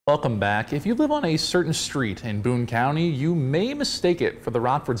Welcome back. If you live on a certain street in Boone County, you may mistake it for the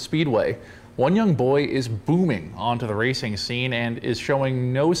Rockford Speedway. One young boy is booming onto the racing scene and is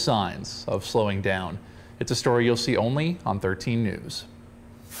showing no signs of slowing down. It's a story you'll see only on 13 News.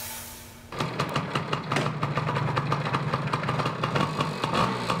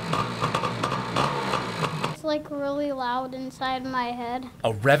 It's like really loud inside my head.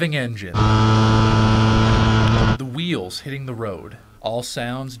 A revving engine. The wheels hitting the road. All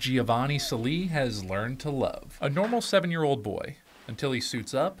sounds Giovanni Salì has learned to love. A normal 7-year-old boy until he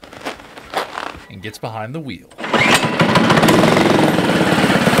suits up and gets behind the wheel.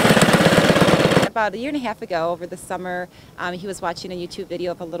 About a year and a half ago, over the summer, he was watching a YouTube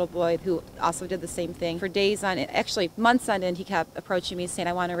video of a little boy who also did the same thing. For days on, actually months on end, he kept approaching me saying,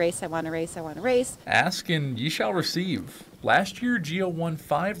 "I want to race, I want to race, I want to race." Ask and ye shall receive. Last year, Gio won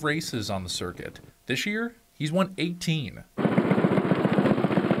 5 races on the circuit. This year, he's won 18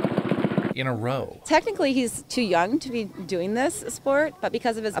 in a row. Technically, he's too young to be doing this sport, but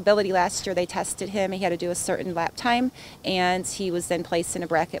because of his ability last year, they tested him. He had to do a certain lap time, and he was then placed in a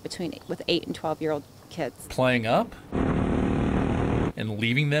bracket with 8 and 12-year-old kids. Playing up and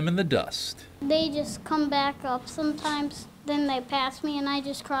leaving them in the dust. They just come back up sometimes, then they pass me and I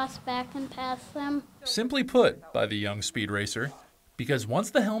just cross back and pass them. Simply put by the young speed racer, because once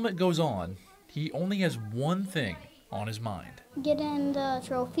the helmet goes on, he only has one thing on his mind. Getting the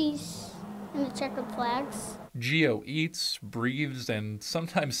trophies and the checkered flags. Gio eats, breathes, and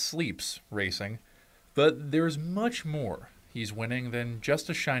sometimes sleeps racing, but there's much more he's winning than just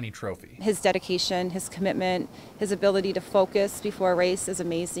a shiny trophy. His dedication, his commitment, his ability to focus before a race is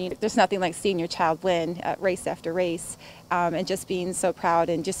amazing. There's nothing like seeing your child win race after race, and just being so proud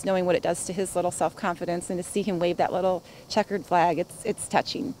and just knowing what it does to his little self-confidence, and to see him wave that little checkered flag, it's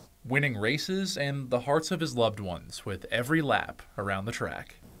touching. Winning races and the hearts of his loved ones with every lap around the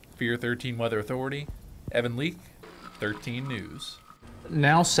track. For your 13 Weather Authority, Evan Leake, 13 News.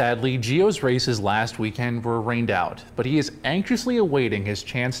 Now, sadly, Gio's races last weekend were rained out, but he is anxiously awaiting his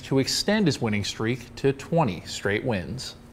chance to extend his winning streak to 20 straight wins.